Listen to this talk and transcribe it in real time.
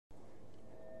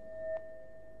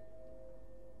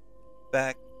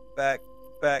Back, back,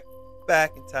 back,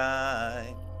 back in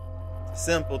time.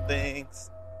 Simple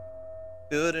things.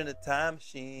 Building a time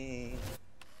machine.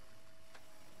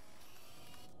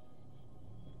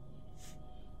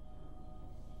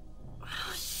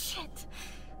 Oh, shit.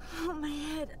 Oh, my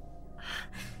head.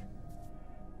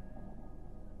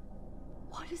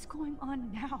 What is going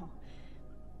on now?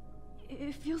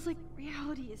 It feels like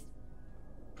reality is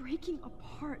breaking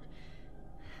apart.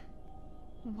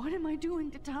 What am I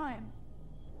doing to time?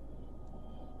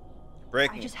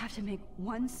 Breaking. I just have to make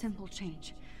one simple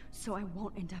change, so I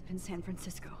won't end up in San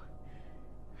Francisco.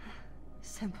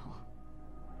 Simple.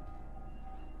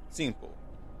 Simple.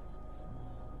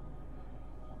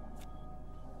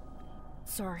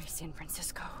 Sorry, San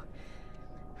Francisco.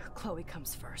 Chloe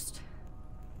comes first.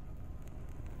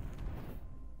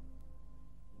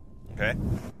 Okay.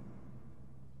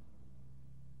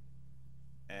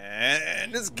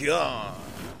 And it's gone.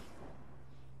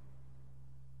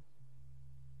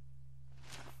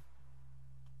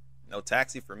 No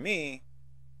taxi for me.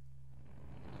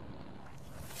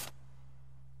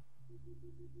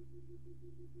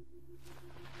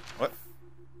 What?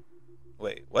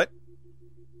 Wait, what?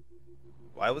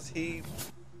 Why was he?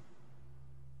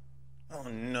 Oh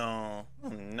no. Oh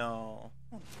no.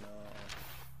 Oh no.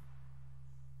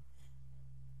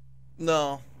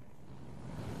 No.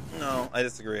 No, I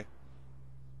disagree.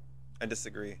 I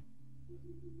disagree.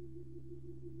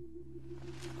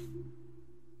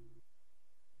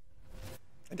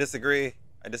 I disagree.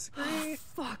 I disagree. Oh,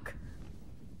 fuck.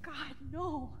 God,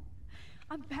 no.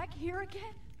 I'm back here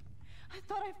again? I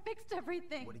thought I fixed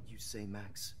everything. What did you say,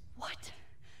 Max? What?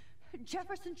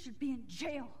 Jefferson should be in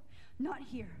jail, not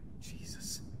here.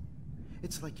 Jesus.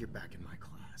 It's like you're back in my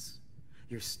class.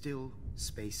 You're still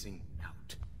spacing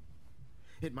out.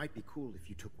 It might be cool if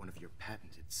you took one of your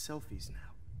patented selfies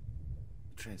now.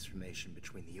 The transformation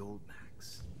between the old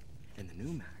Max and the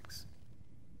new Max.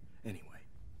 Anyway,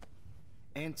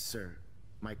 answer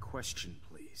my question,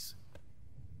 please.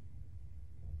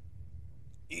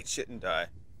 Eat shit and die.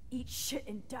 Eat shit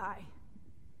and die.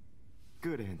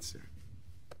 Good answer.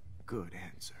 Good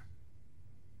answer.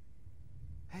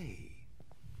 Hey,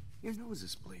 your nose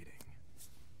is bleeding.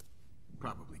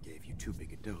 Probably gave you too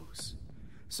big a dose.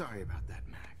 Sorry about that,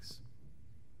 Max.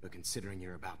 But considering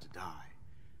you're about to die,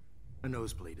 a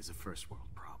nosebleed is a first world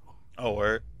problem. Oh,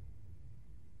 word.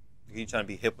 You trying to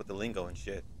be hip with the lingo and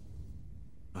shit.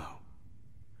 Oh,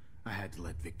 I had to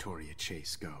let Victoria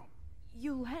Chase go.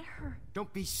 You let her?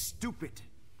 Don't be stupid,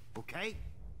 okay?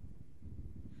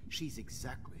 She's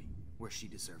exactly where she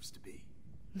deserves to be.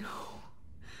 No.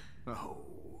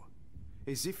 Oh,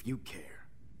 as if you care.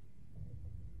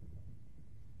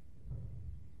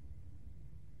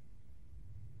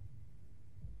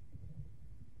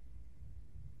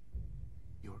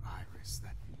 Your iris,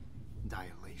 that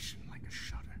dilation like a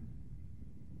shutter.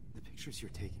 The pictures you're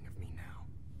taking of me now.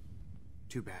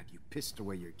 Too bad you pissed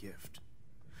away your gift.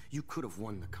 You could have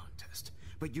won the contest,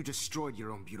 but you destroyed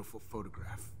your own beautiful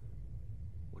photograph.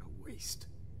 What a waste.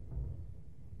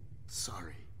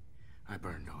 Sorry, I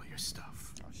burned all your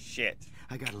stuff. Oh, shit.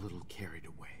 I got a little carried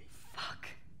away. Fuck.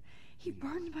 He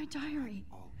burned my diary.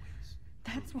 Always.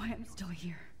 That's why I'm still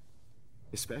here.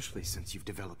 Especially since you've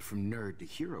developed from nerd to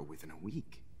hero within a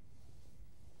week.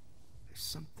 There's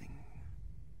something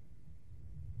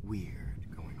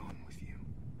weird going on with you.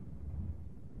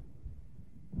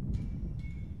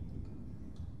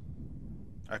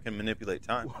 I can manipulate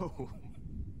time. Whoa.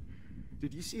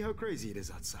 Did you see how crazy it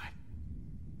is outside?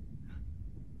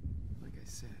 Like I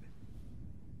said,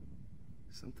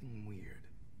 something weird.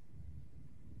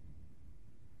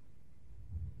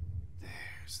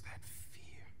 There's that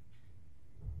fear.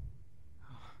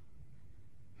 Oh,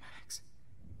 Max,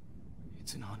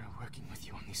 it's an honor working with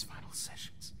you on these final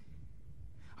sessions.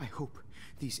 I hope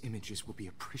these images will be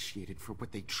appreciated for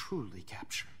what they truly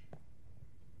capture.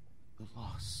 The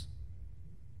loss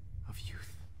of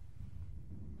youth.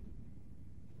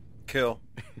 Kill.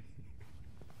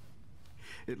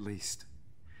 At least,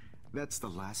 that's the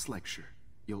last lecture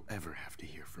you'll ever have to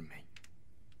hear from me.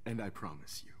 And I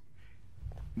promise you,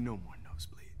 no more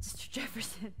nosebleeds. Mr.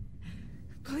 Jefferson,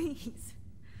 please,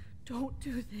 don't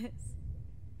do this.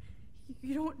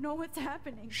 You don't know what's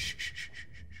happening. Shh, shh, shh, shh,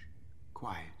 shh.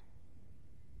 Quiet.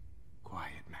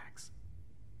 Quiet, Max.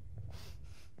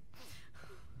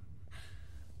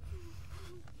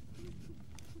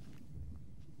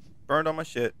 Burned all my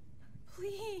shit.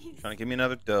 Please. Trying to give me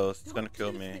another dose. It's Don't gonna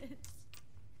kill do me. this.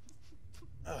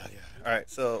 Oh, yeah. Alright,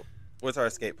 so what's our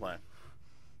escape plan?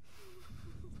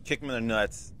 Kick him in the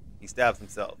nuts. He stabs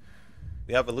himself.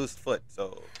 We have a loose foot,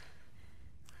 so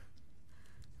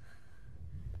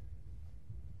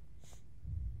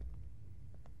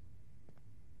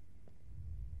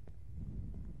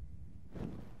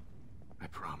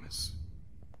promise,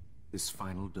 this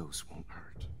final dose won't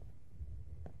hurt.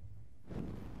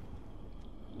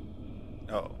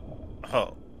 Oh.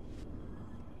 Oh.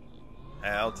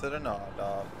 Hell to the no,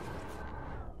 dog.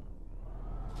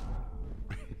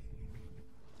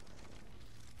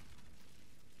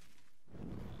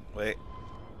 Wait.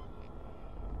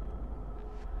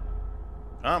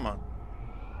 Come on.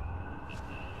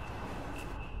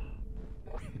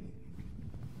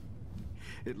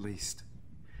 At least,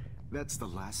 that's the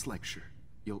last lecture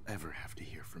you'll ever have to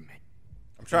hear from me.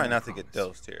 I'm trying not to get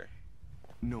dosed here.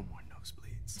 No more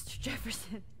nosebleeds. Mr.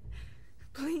 Jefferson,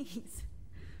 please,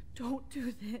 don't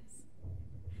do this.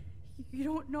 You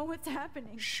don't know what's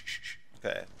happening. Shh, shh, shh.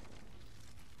 Okay.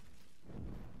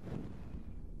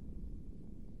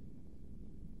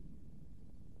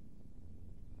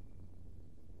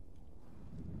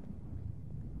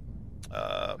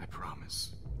 I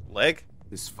promise. Leg?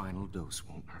 This final dose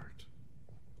won't hurt.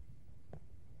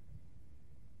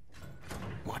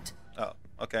 What? Oh,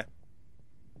 okay.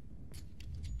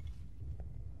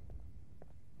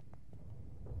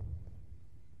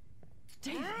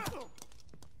 David.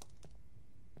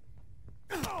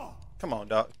 Come on,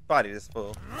 dog. Body this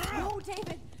fool. No,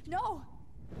 David, no.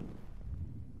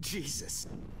 Jesus.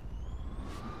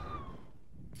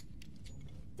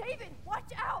 David,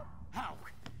 watch out. How?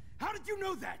 How did you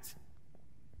know that?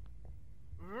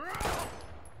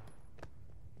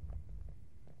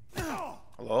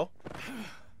 Hello?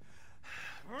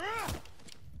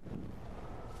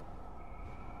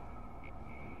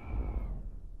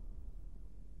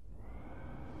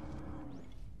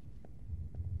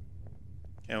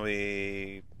 Can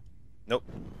we... Nope.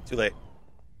 Too late.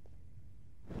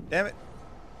 Damn it.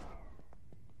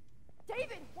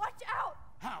 David, watch out.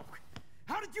 How?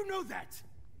 How did you know that?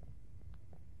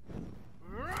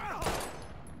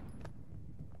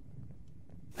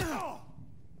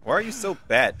 Why are you so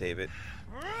bad, David?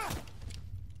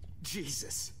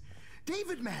 Jesus.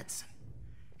 David Madsen.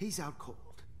 He's out cold.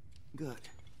 Good.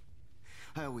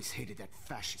 I always hated that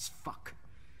fascist fuck.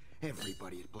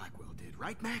 Everybody at Blackwell did,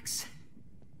 right, Max?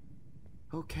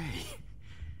 Okay.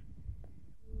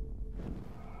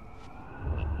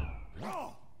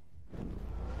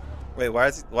 Wait, why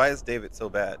is David so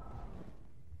bad?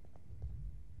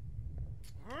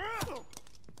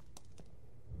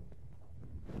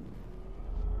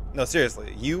 No,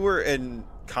 seriously. You were in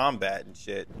combat and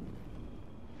shit.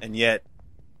 And yet...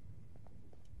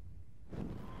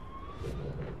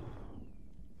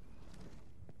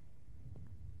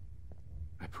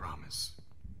 I promise.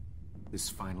 This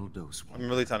final dose won't... I'm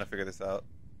really trying to figure this out.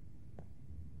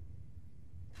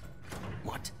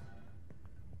 What?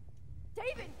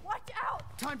 David, watch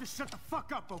out. Time to shut the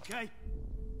fuck up, okay?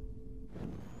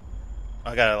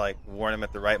 I gotta, like, warn him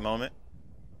at the right moment.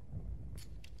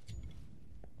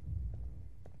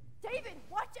 David,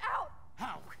 watch out.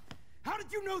 How? How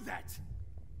did you know that?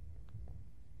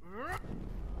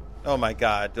 Oh my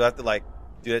god. Do I have to, like,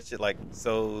 do that shit, like,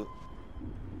 so...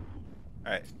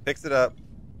 Alright, fix it up.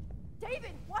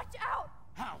 David, watch out.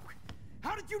 How?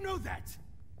 How did you know that?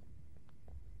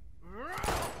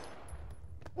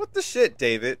 What the shit,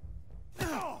 David?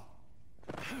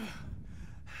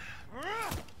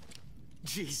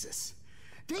 Jesus.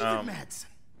 David Madsen.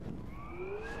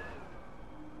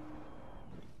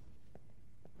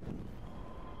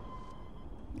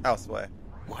 Houseway.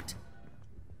 What?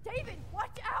 David,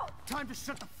 watch out. Time to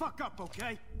shut the fuck up,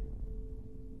 okay?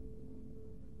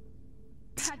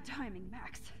 Bad timing,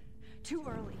 Max. Too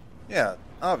early. Yeah,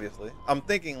 obviously. I'm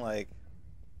thinking, like...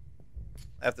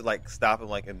 I have to, like, stop him,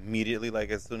 like, immediately, like,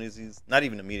 as soon as he's... Not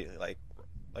even immediately, like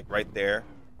right there.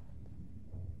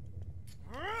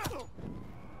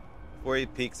 Before he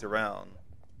peeks around.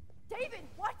 David,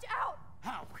 watch out.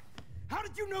 How? How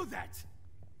did you know that?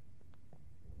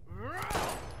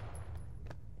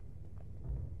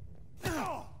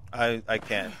 I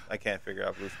can't figure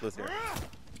out Bruce here.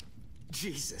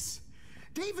 Jesus.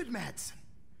 David Madsen.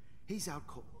 He's out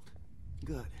cold.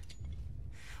 Good.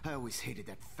 I always hated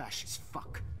that fascist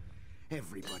fuck.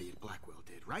 Everybody at Blackwell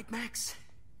did, right, Max?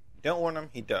 Don't warn him,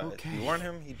 he dies. Okay. You warn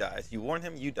him, he dies. You warn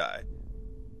him, you die.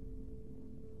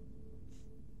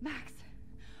 Max,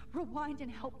 rewind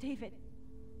and help David.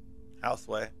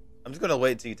 Houseway. I'm just gonna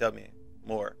wait until you tell me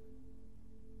more.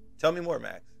 Tell me more,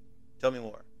 Max. Tell me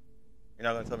more. You're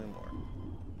not gonna tell me more.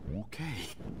 Okay.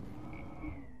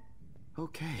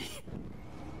 Okay.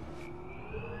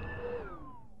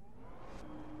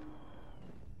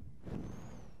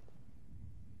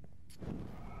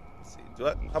 Let's see.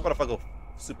 How about if I go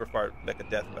super far, like a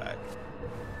death back?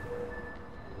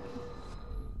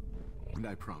 And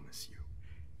I promise you,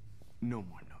 no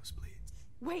more nosebleeds.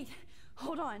 Wait,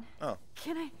 Hold on. Oh.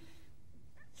 Can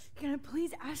I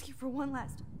please ask you for one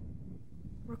last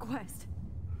request?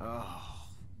 Oh,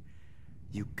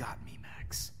 you got me,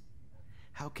 Max.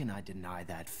 How can I deny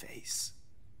that face?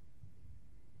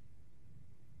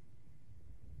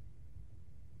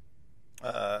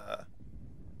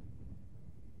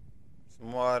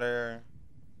 Some water.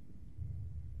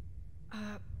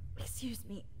 Excuse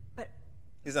me, but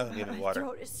He's not gonna give me my water.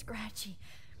 throat is scratchy.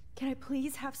 Can I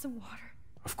please have some water?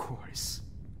 Of course.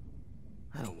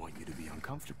 I don't want you to be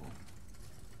uncomfortable.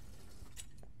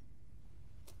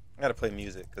 I gotta play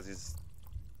music because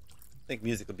I think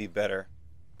music would be better.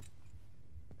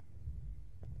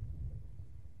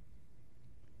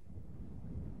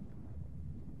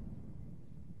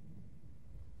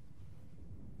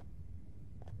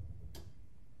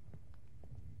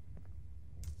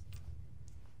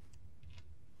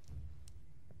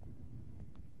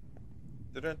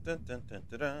 Dun, dun, dun, dun,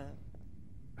 dun, dun.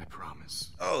 I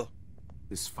promise. Oh,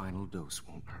 This final dose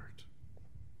won't hurt.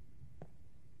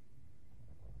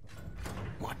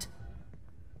 What?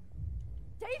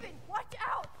 David, watch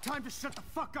out! Time to shut the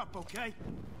fuck up, okay?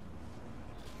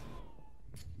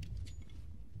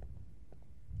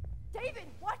 David,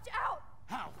 watch out!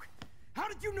 How? How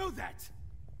did you know that?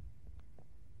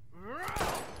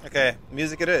 okay.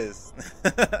 Music it is.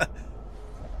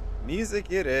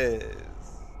 Music it is.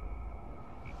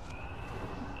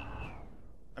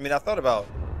 I mean, I thought about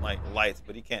like lights,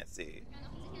 but he can't see.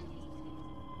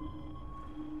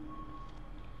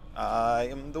 I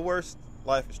am the worst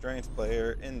Life is Strange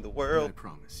player in the world. I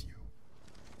promise you.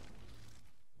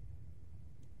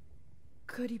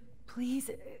 Could you please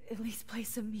at least play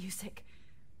some music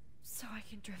so I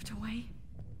can drift away?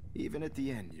 Even at the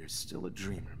end, you're still a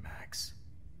dreamer, Max.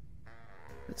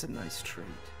 That's a nice trait.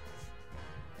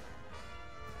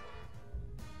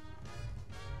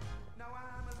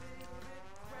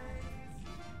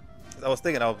 I was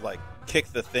thinking I would like kick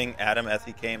the thing at him as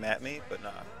he came at me, but nah.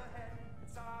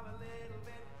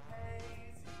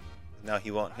 Now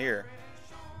he won't hear.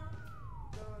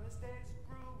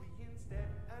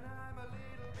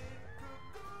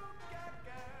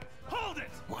 Hold it!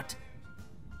 What?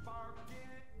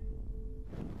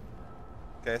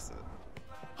 Okay, so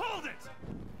Hold it!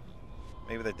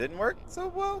 maybe that didn't work so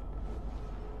well.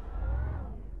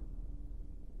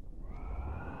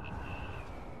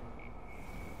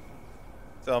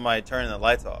 So am I turning the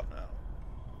lights off now?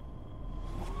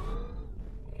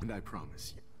 And I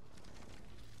promise you.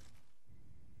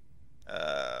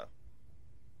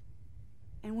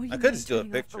 And would you I could mind just do a turning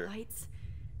off the picture. lights?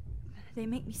 They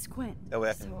make me squint. That way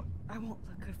I can so I won't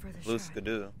look good for the blue shot.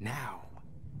 skidoo. Now,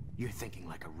 you're thinking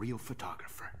like a real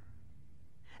photographer.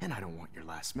 And I don't want your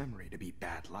last memory to be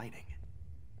bad lighting.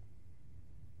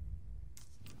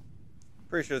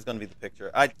 Pretty sure it's gonna be the picture.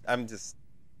 I'm just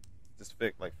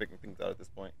figuring things out at this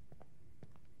point.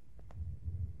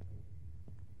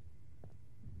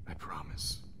 I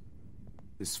promise.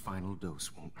 This final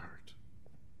dose won't hurt.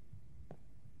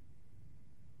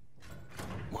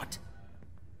 What?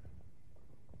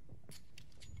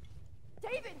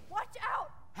 David, watch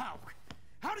out! How?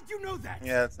 How did you know that?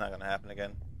 Yeah, it's not gonna happen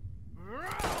again.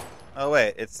 Oh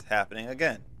wait, it's happening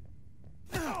again.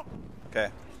 Okay.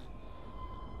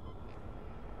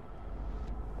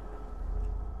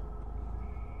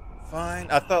 Fine.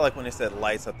 I thought like when they said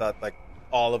lights, I thought like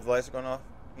all of the lights are going off,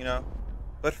 you know?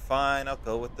 But fine, I'll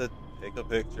go with the take a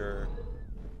picture.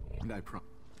 And I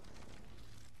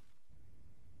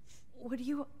Would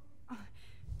you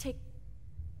take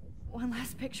one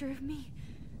last picture of me?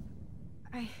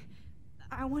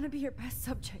 I want to be your best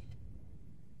subject.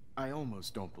 I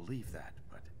almost don't believe that,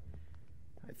 but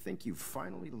I think you've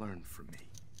finally learned from me.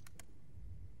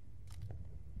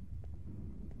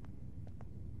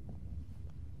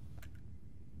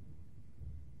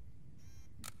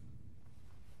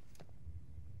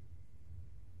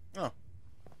 Oh.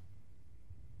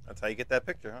 That's how you get that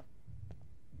picture, huh?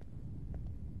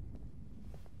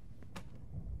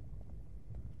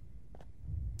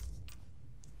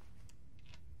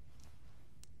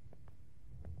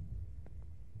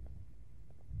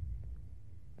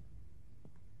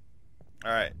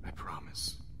 All right. I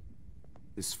promise.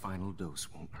 This final dose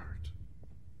won't hurt.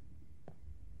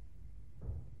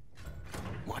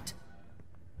 What?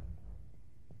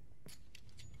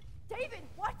 David,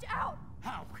 watch out!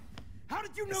 How? How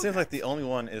did you know It seems that? like the only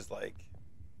one is like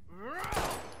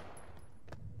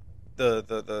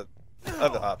the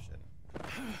other option.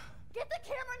 Get the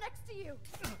camera next to you!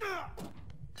 Uh,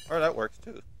 Or that works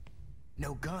too.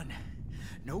 No gun.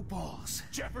 No balls.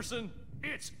 Jefferson,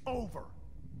 it's over.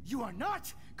 You are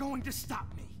not going to stop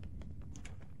me.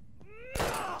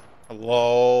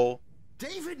 Hello.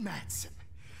 David Madsen.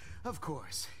 Of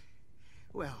course.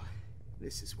 Well,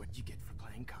 this is what you get for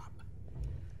playing cop.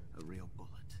 A real bullet.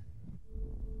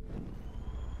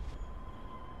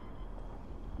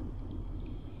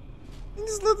 You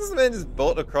just let this man just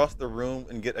bolt across the room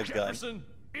and get a gun. Jefferson,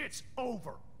 it's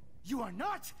over. You are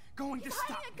not going to He's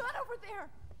stop hiding a gun over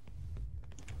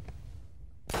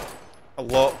there.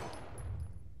 Hello?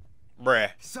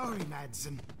 Bruh. Sorry,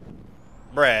 Madsen.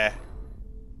 Bruh.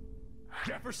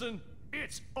 Jefferson,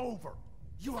 it's over.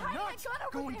 You are hiding a not gun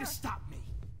over going there. to stop me.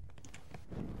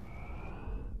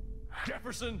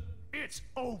 Jefferson, it's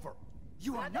over.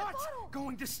 You are Grab that not bottle.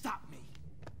 going to stop me.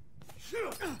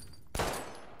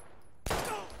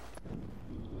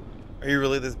 Are you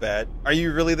really this bad? Are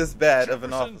you really this bad of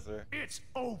an Jefferson, officer? it's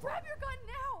over. Grab your gun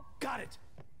now. Got it.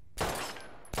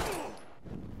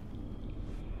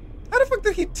 How the fuck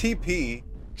did he TP?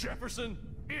 Jefferson,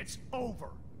 it's over.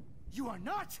 You are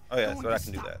not Oh, yeah, going so I to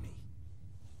can do stop that. me.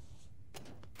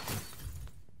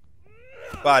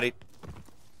 Bodied.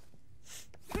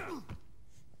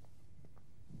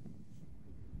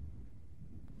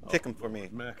 Kick him for me.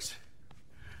 Max,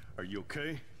 are you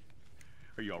okay?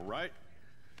 Are you all right?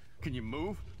 Can you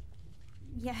move?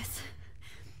 Yes.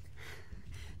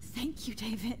 Thank you,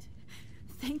 David.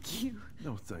 Thank you.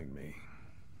 Don't thank me.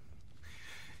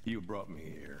 You brought me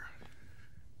here.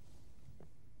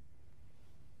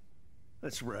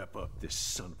 Let's wrap up this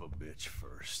son of a bitch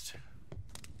first.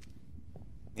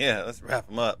 Yeah, let's wrap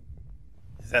him up.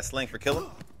 Is that slang for killing?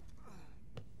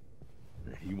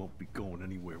 He won't be going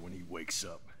anywhere when he wakes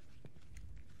up.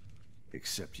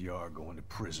 Except you are going to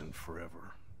prison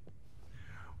forever.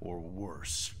 Or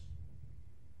worse.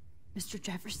 Mr.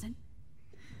 Jefferson,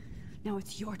 now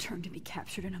it's your turn to be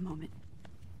captured in a moment.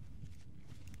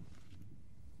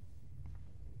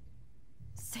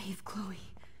 Save Chloe.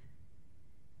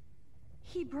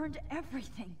 He burned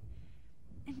everything,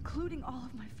 including all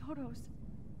of my photos.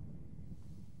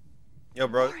 Yo,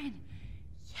 bro. Lauren,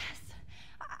 yes,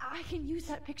 I can use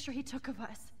that picture he took of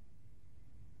us.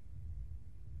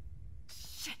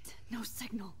 Shit, no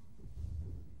signal.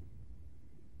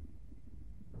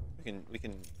 We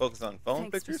can focus on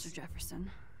phone Thanks, pictures. Mr. Jefferson,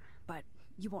 but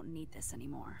you won't need this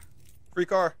anymore. Free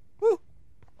car. Woo.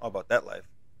 All about that life.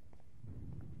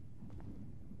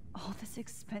 All this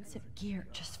expensive gear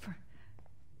just for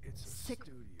It's a sick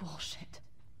studio. bullshit.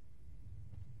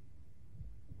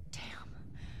 Damn.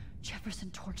 Jefferson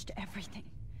torched everything.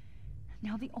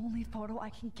 Now the only photo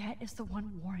I can get is the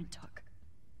one Warren took.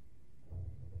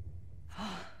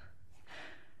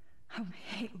 I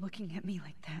hate looking at me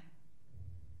like that.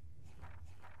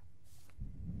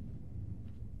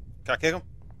 Can I kick him?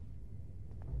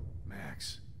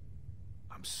 Max,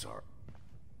 I'm sorry.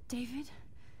 David?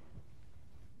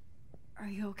 Are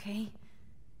you okay?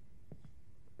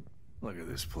 Look at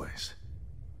this place.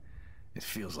 It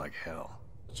feels like hell.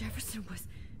 Jefferson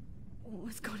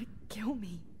was going to kill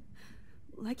me.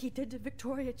 Like he did to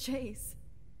Victoria Chase.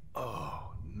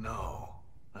 Oh, no.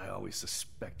 I always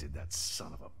suspected that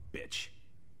son of a bitch.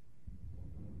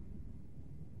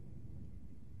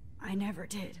 I never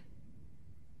did.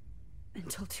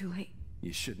 Until too late.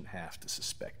 You shouldn't have to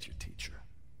suspect your teacher.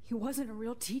 He wasn't a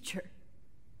real teacher.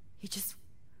 He just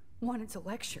wanted to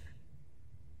lecture.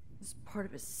 It was part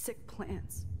of his sick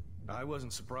plans. I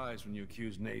wasn't surprised when you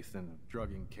accused Nathan of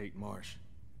drugging Kate Marsh.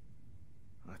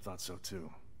 I thought so too.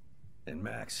 And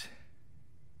Max,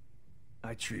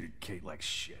 I treated Kate like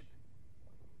shit.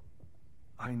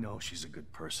 I know she's a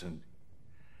good person,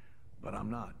 but I'm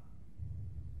not.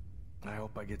 I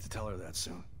hope I get to tell her that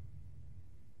soon.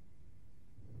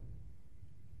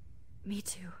 Me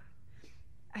too.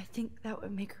 I think that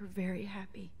would make her very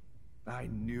happy. I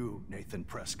knew Nathan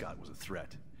Prescott was a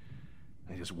threat.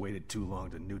 I just waited too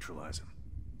long to neutralize him.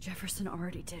 Jefferson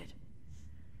already did.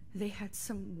 They had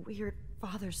some weird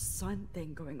father-son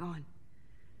thing going on.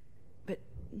 But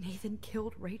Nathan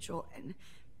killed Rachel, and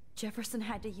Jefferson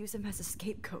had to use him as a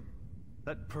scapegoat.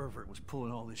 That pervert was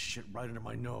pulling all this shit right under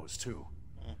my nose, too.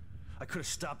 I could have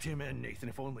stopped him and Nathan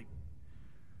if only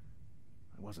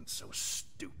I wasn't so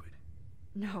stupid.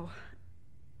 No.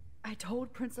 I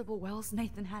told Principal Wells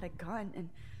Nathan had a gun and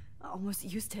almost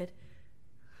used it.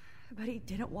 But he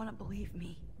didn't want to believe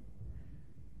me.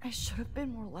 I should have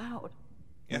been more loud.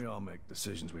 Yeah. We all make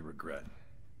decisions we regret.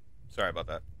 Sorry about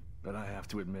that. But I have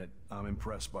to admit, I'm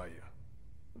impressed by you.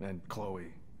 And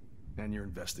Chloe. And your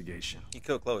investigation. You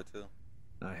killed Chloe too.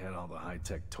 I had all the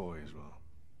high-tech toys, well,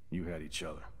 you had each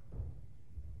other.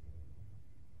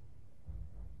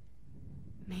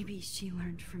 Maybe she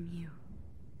learned from you.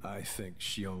 I think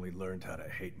she only learned how to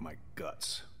hate my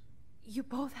guts. You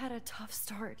both had a tough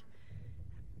start.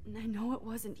 And I know it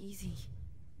wasn't easy.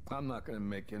 I'm not gonna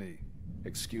make any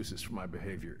excuses for my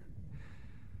behavior.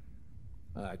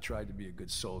 I tried to be a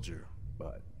good soldier,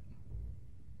 but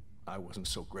I wasn't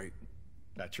so great.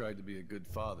 I tried to be a good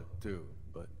father, too,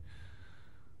 but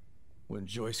when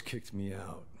Joyce kicked me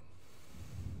out,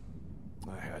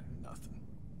 I had nothing.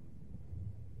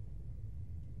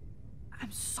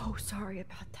 I'm so sorry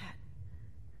about that.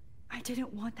 I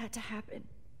didn't want that to happen.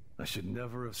 I should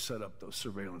never have set up those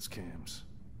surveillance cams.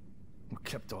 Or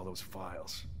kept all those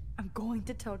files. I'm going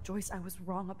to tell Joyce I was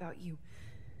wrong about you.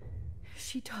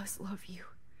 She does love you.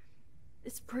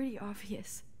 It's pretty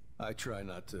obvious. I try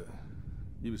not to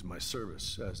use my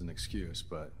service as an excuse,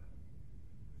 but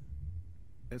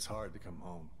it's hard to come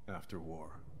home after war.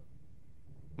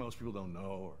 Most people don't know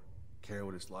or care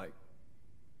what it's like.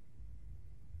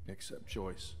 Except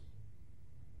Joyce.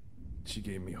 She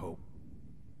gave me hope.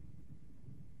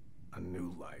 A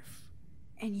new life.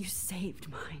 And you saved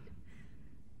mine.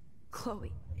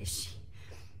 Chloe,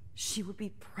 she would be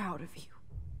proud of you.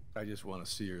 I just want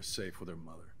to see her safe with her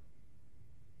mother.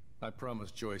 I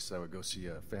promised Joyce I would go see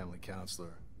a family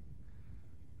counselor.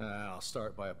 I'll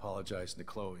start by apologizing to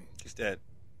Chloe. She's dead.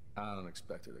 I don't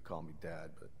expect her to call me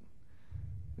dad, but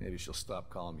maybe she'll stop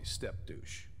calling me step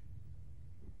douche.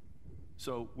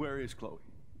 So, where is Chloe?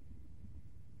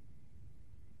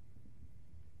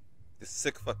 This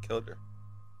sick fuck killed her.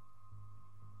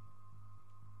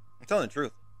 I'm telling the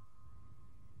truth.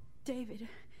 David,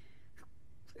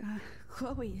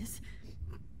 Chloe is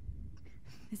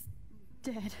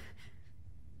dead.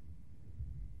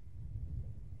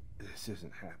 This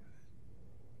isn't happening.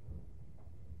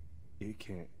 You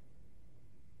can't.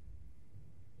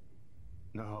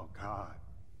 No, God.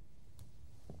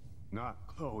 Not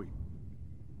Chloe.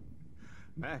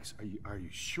 Max, are you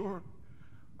sure?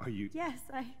 Are you? Yes,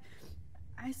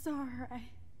 I saw her.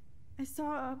 I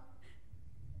saw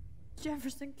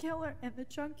Jefferson kill her in the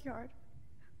junkyard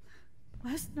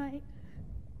last night.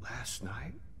 Last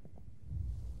night?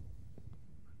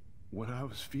 When I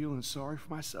was feeling sorry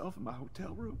for myself in my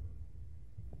hotel room?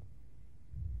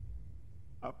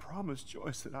 I promised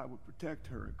Joyce that I would protect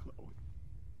her and Chloe.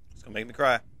 It's gonna make me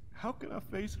cry. How can I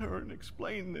face her and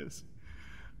explain this?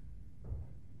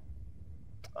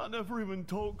 I never even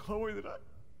told Chloe that I...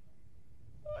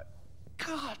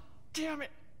 God damn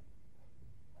it!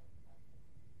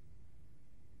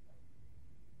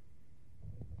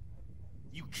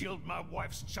 You killed my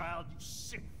wife's child, you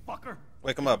sick fucker.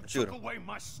 Wake him up and shoot Took him. away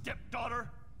my stepdaughter.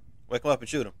 Wake him up and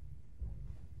shoot him.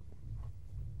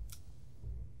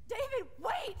 David,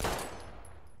 wait!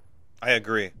 I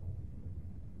agree.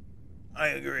 I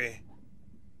agree.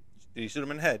 Did you shoot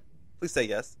him in the head? Please say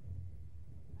yes.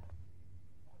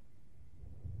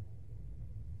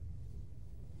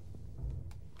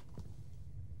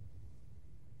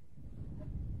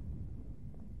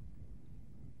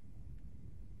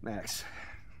 Max,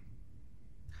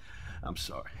 I'm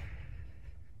sorry.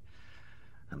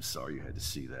 I'm sorry you had to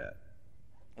see that.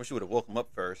 Wish you would have woke him up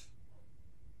first.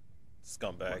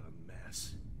 Scumbag. What a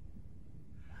mess.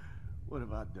 What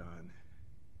have I done?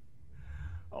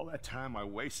 All that time I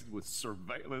wasted with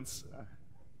surveillance.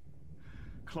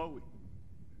 Chloe,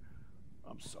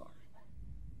 I'm sorry.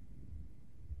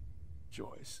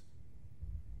 Joyce,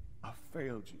 I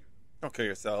failed you. Don't kill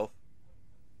yourself.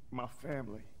 My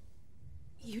family.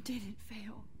 You didn't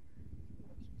fail.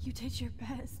 You did your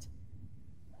best.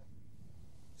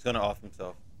 He's gonna off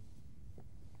himself.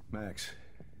 Max,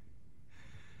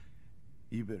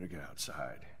 you better get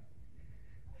outside.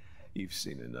 You've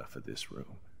seen enough of this room.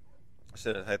 I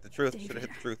should have hit the truth. David, Should have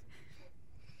hit the truth.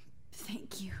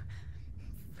 Thank you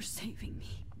for saving me.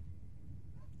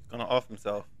 He's gonna off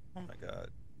himself. Oh my god.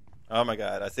 Oh my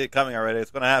god. I see it coming already. It's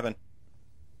gonna happen.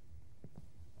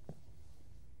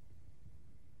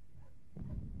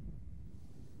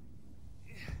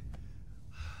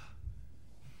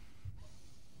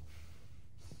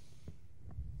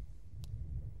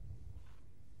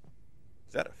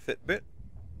 Is that a Fitbit?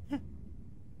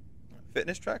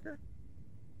 Fitness tracker?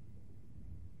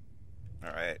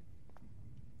 Alright.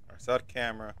 I saw the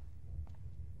camera.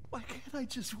 Why can't I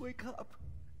just wake up?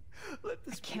 Let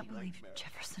this I can't be a believe nightmare.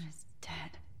 Jefferson is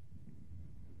dead.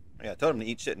 Yeah, I told him to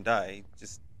eat shit and die. He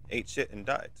just ate shit and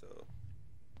died, so.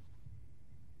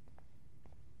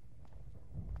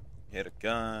 He had a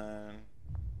gun.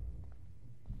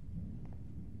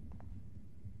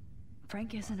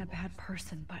 Frank isn't a bad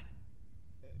person, but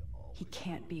he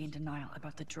can't be in denial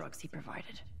about the drugs he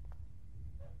provided.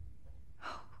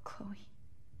 Oh, Chloe.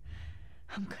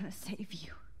 I'm gonna save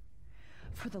you.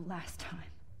 For the last time.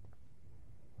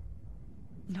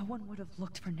 No one would have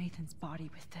looked for Nathan's body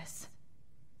with this.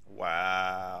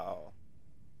 Wow.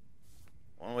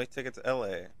 One-way ticket to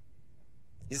LA.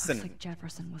 He's Looks sending. like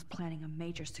Jefferson was planning a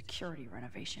major security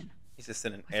renovation. He's just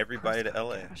sending with everybody to personal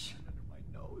LA. cash. Under my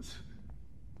nose.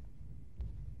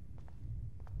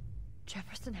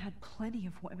 Jefferson had plenty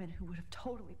of women who would have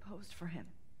totally posed for him.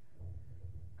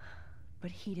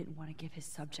 But he didn't want to give his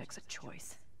subjects a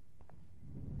choice.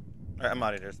 All right, I'm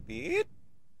out of there. Speed.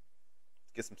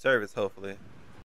 Get some service, hopefully.